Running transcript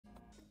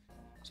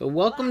So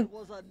welcome. That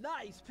was a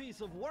nice piece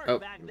of work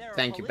back there,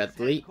 thank you, police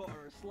Bethany.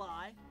 headquarters,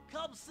 Sly.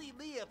 Come see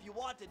me if you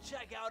want to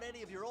check out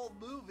any of your old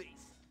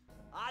movies.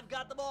 I've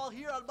got them all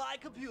here on my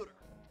computer.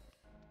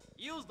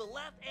 Use the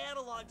left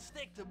analog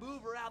stick to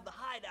move around the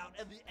hideout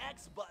and the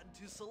X button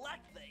to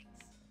select things.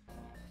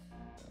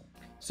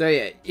 So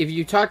yeah, if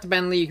you talk to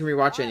Bentley, you can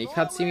rewatch any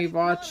cutscene we've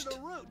watched.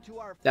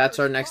 That's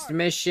our next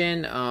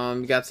mission.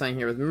 We got something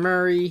here with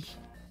Murray.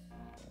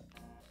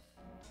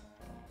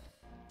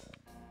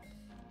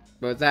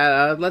 But with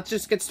that, let's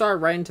just get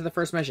started right into the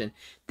first mission.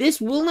 This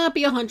will not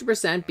be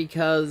 100%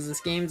 because this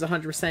game's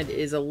 100%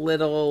 is a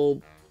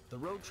little the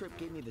road trip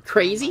gave me the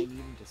crazy. time I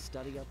needed to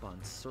study up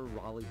on Sir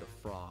Raleigh the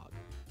Frog.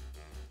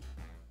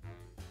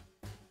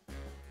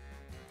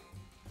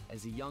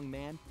 As a young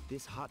man,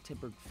 this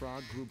hot-tempered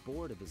frog grew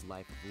bored of his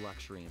life of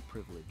luxury and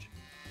privilege.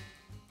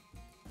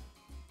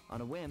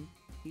 On a whim,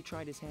 he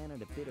tried his hand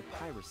at a bit of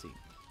piracy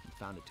and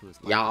found it to his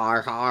liking.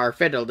 Yar har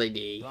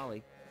fiddle-dee-dee.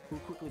 Raleigh, who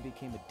quickly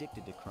became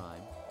addicted to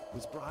crime,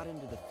 was brought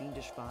into the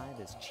Fiendish Five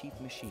as chief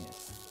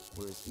machinist,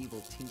 where his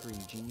evil tinkering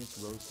genius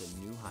rose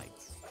to new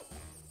heights.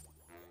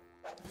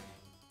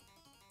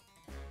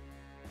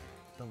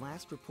 The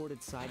last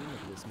reported sighting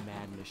of this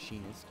mad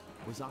machinist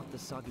was off the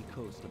soggy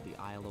coast of the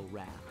Isle of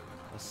Wrath,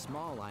 a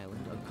small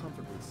island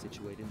uncomfortably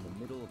situated in the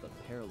middle of the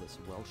perilous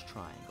Welsh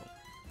Triangle.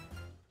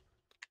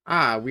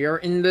 Ah, we are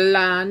in the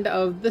land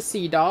of the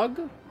Sea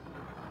Dog.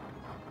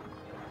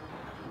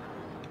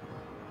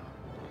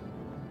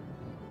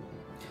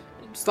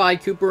 Sly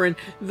Cooper and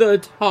the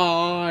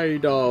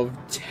Tide of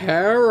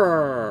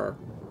Terror.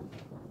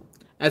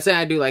 That's what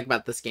I do like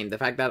about this game. The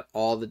fact that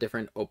all the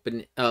different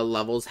open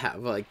levels have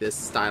like this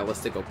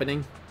stylistic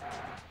opening.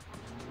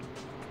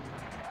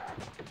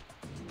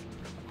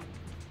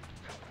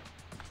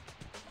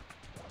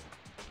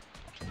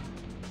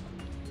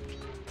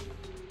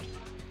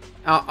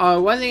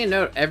 One thing to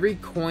note, every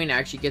coin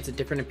actually gets a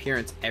different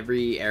appearance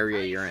every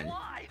area you're in.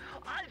 Sly,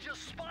 I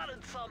just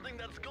spotted something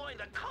that's going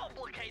to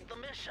complicate the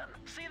mission.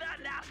 See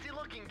that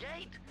nasty-looking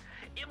gate?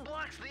 It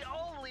blocks the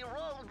only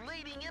road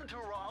leading into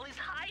Raleigh's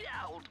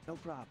hideout. No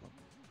problem.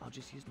 I'll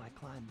just use my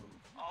climb move.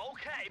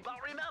 Okay, but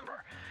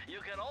remember, you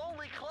can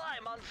only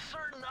climb on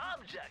certain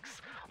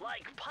objects,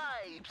 like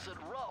pipes and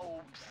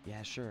ropes.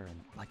 Yeah, sure. And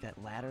like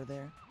that ladder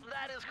there?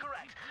 That is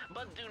correct,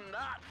 but do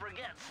not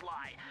forget,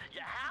 Sly.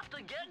 You have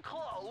to get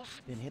close.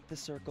 Then hit the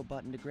circle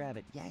button to grab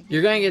it. Yeah,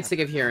 You're gonna get sick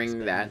of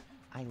hearing that.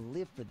 I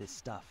live for this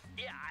stuff.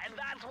 Yeah, and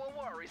that's what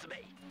worries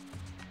me.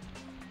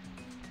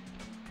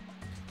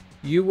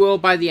 You will,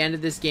 by the end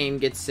of this game,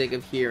 get sick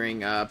of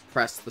hearing,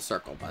 press the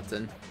circle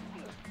button.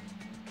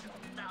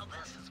 Now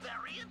this is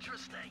very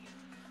interesting.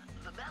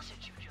 The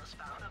message you just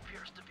found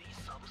appears to be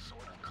some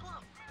sort of clue.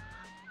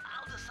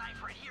 I'll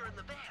decipher it here in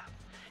the van.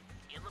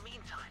 In the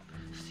meantime,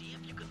 see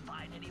if you can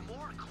find any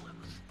more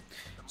clues.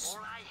 The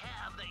more I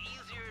have, the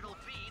easier it'll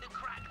be to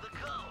crack the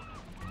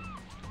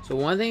code. So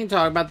one thing to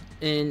talk about,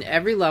 in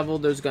every level,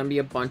 there's going to be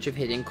a bunch of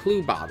hidden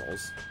clue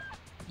bottles.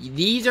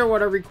 These are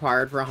what are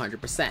required for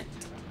 100%.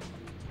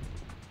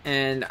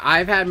 And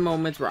I've had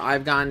moments where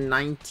I've gotten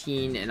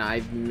 19 and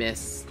I've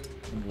missed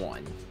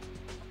one.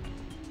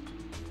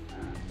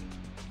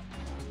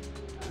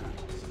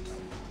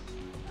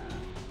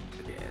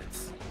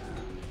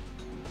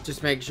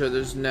 Just make sure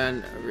there's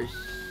none over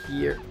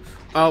here.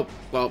 Oh,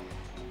 well.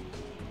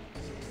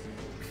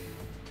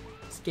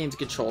 This game's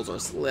controls are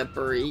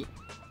slippery.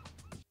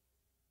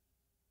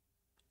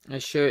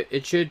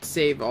 It should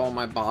save all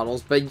my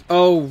bottles, but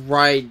oh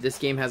right, this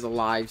game has a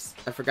lives.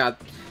 I forgot.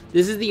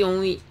 This is the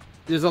only.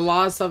 There's a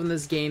lot of stuff in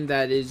this game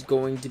that is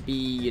going to be,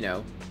 you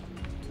know,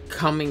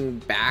 coming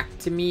back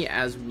to me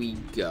as we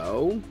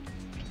go.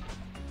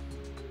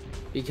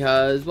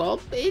 Because, well,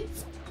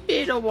 it's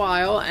been a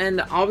while,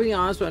 and I'll be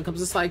honest, when it comes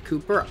to Sly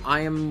Cooper,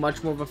 I am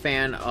much more of a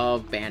fan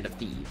of Band of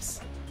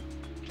Thieves.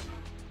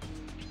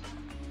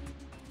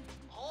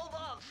 Hold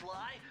on,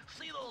 Sly.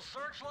 See those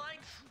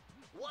searchlights?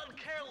 One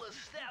careless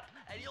step,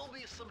 and you'll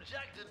be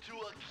subjected to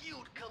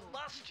acute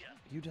combustion.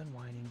 You done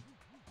whining?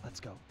 Let's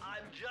go.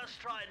 I'm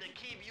just trying to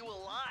keep you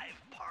alive,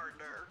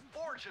 partner.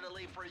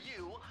 Fortunately for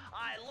you,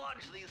 I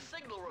launched these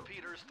signal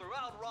repeaters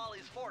throughout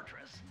Raleigh's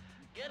fortress.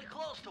 Get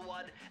close to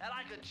one, and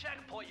I can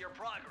checkpoint your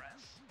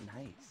progress.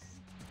 Nice.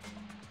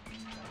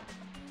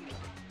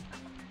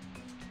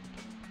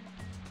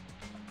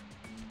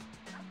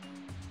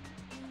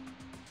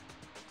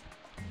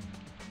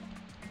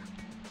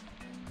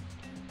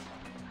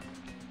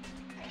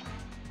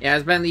 Yeah,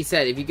 as Bentley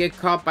said, if you get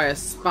caught by a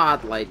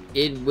spotlight,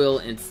 you will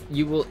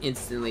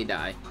instantly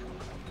die.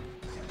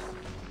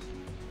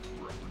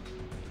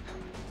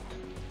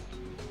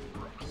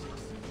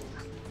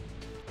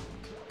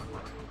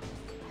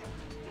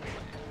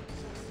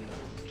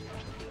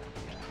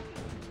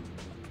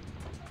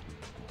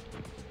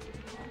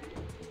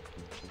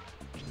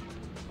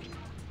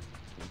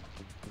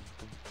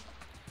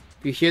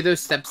 If you hear those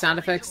step sound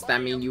effects,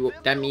 that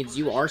means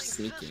you are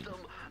sneaking.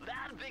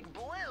 That big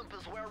blimp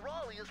is where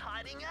Raleigh is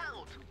hiding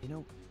out. You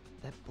know,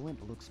 that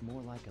blimp looks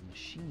more like a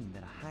machine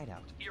than a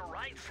hideout. You're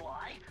right,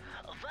 Sly.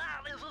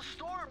 That is a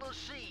store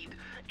machine.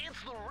 It's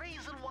It's the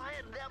reason why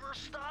it never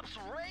stops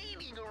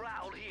raining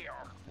around here.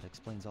 That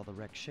explains all the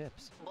wrecked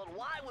ships. But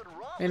why would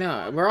I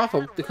know, we're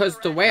awful because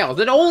the whales.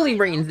 It only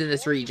rains in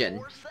this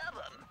region.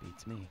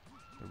 Beats me.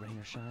 But rain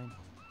or shine,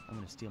 I'm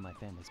gonna steal my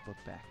family's book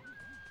back.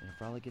 And if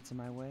Raleigh gets in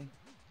my way,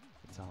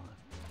 it's on.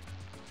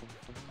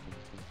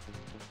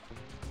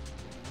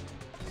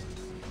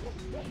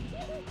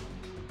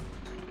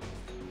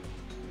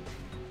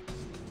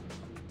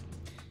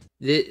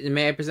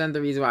 May I present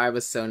the reason why I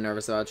was so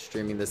nervous about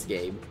streaming this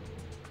game?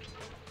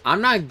 I'm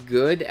not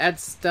good at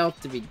stealth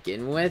to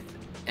begin with,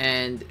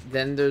 and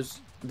then there's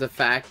the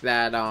fact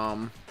that,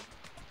 oh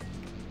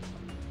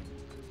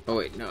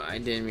wait, no, I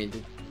didn't mean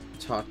to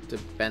talk to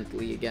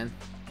Bentley again.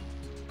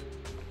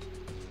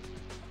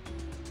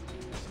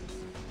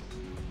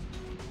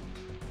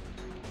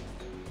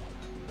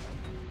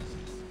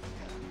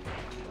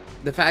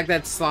 The fact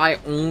that Sly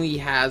only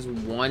has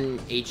 1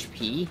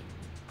 HP.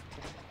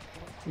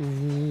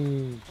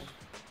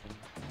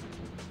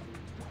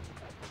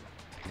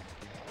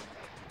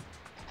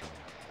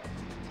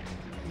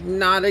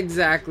 Not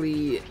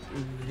exactly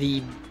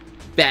the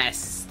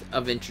best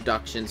of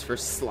introductions for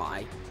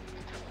Sly.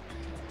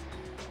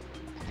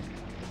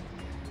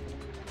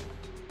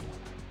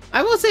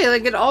 I will say,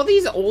 like, in all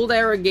these old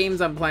era games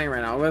I'm playing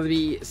right now, whether it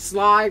be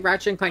Sly,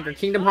 Ratchet & Clank, or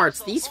Kingdom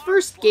Hearts, these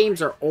first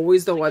games are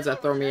always the ones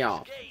that throw me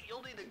off.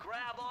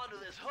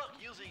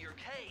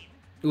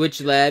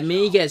 Which let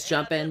me guess,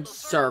 jump in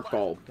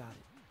circle. Got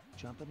it.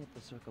 Jump and hit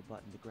the circle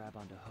button to grab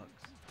onto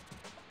hooks.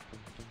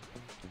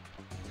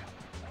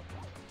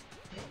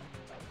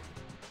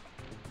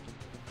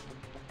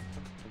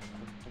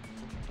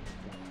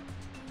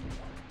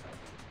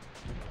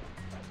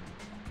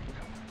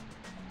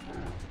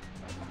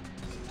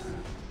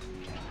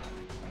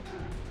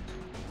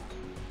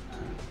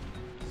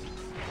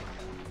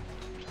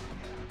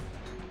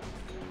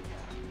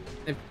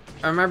 If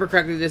I remember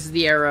correctly, this is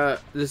the era,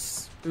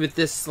 with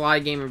this Sly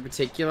game in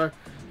particular,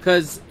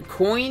 because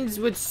coins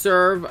would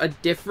serve a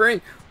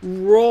different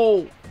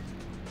role.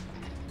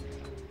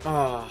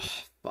 Oh,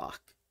 fuck.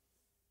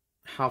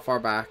 How far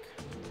back?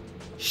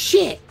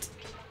 Shit!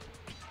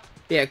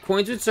 Yeah,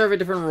 coins would serve a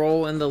different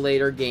role in the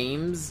later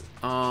games.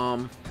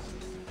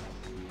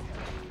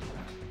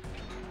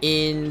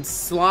 In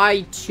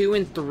Sly 2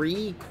 and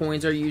 3,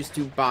 coins are used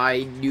to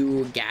buy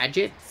new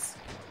gadgets.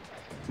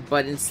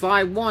 But in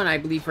Sly 1, I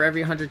believe for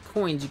every 100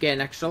 coins, you get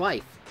an extra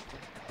life.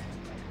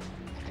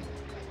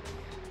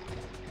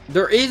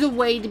 There is a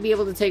way to be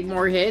able to take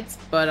more hits,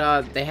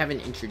 but they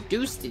haven't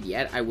introduced it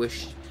yet. I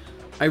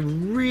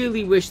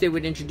really wish they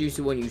would introduce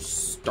it when you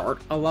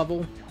start a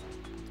level.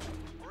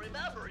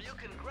 Remember, you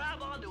can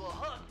grab onto a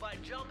hook by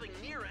jumping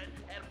near it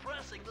and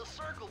pressing the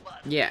circle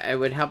button. Yeah, it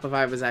would help if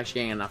I was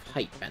actually getting enough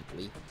height,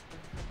 Bentley.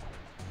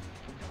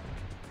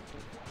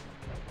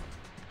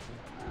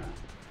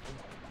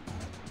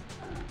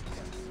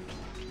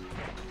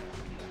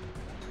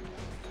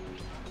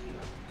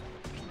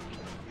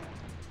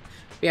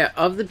 Yeah,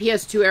 of the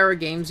PS2 era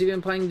games we've been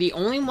playing, the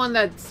only one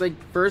that's like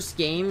first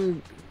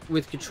game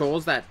with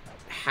controls that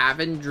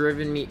haven't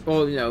driven me,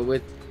 well, you know,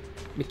 with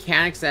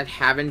mechanics that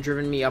haven't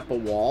driven me up a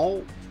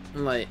wall,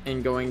 like,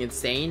 and going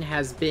insane,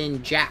 has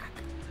been Jack.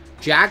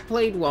 Jack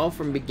played well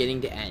from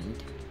beginning to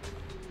end.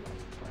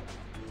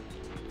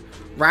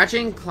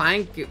 Ratchet &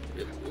 Clank,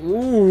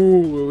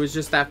 ooh, it was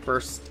just that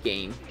first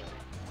game.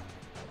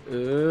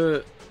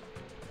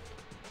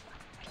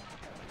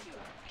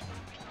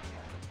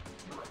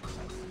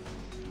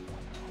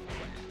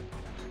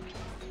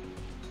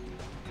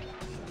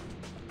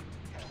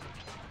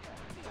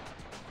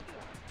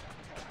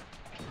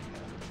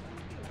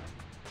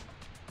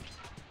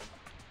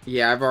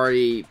 Yeah, I've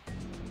already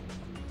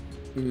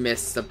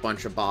missed a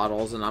bunch of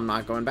bottles, and I'm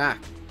not going back.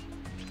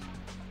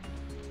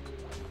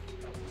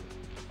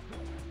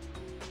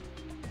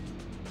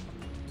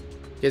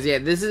 Because, yeah,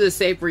 this is a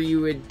safe where you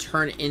would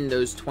turn in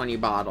those 20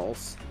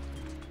 bottles.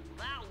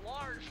 That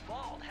large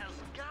vault has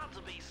got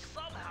to be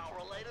somehow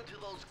related to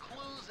those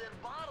clues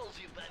and bottles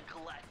you've been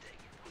collecting.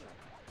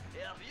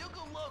 If you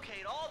can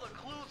locate all the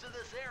clues in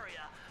this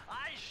area,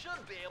 I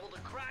should be able to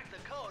crack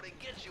the code and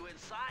get you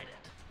inside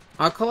it.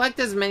 I'll collect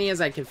as many as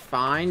I can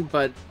find,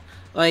 but,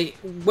 like,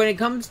 when it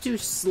comes to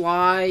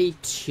Sly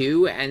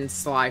 2 and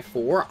Sly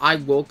 4, I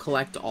will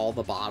collect all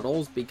the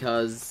bottles,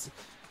 because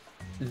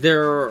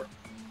the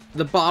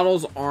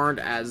bottles aren't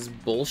as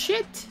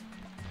bullshit.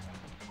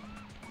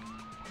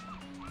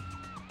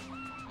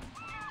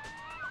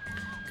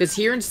 Because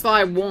here in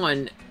Sly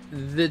 1,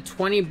 the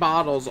 20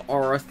 bottles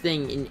are a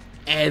thing in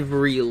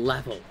every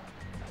level.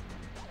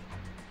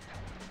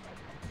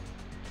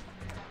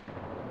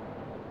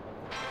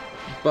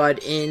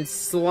 But in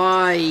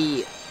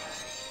Sly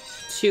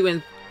 2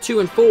 and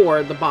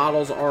 4, the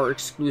bottles are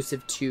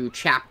exclusive to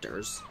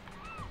chapters.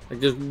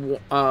 Like, there's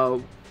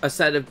a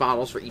set of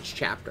bottles for each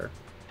chapter.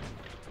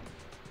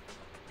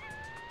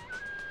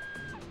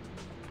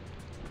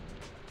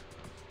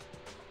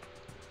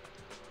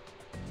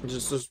 Which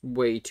is just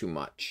way too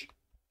much.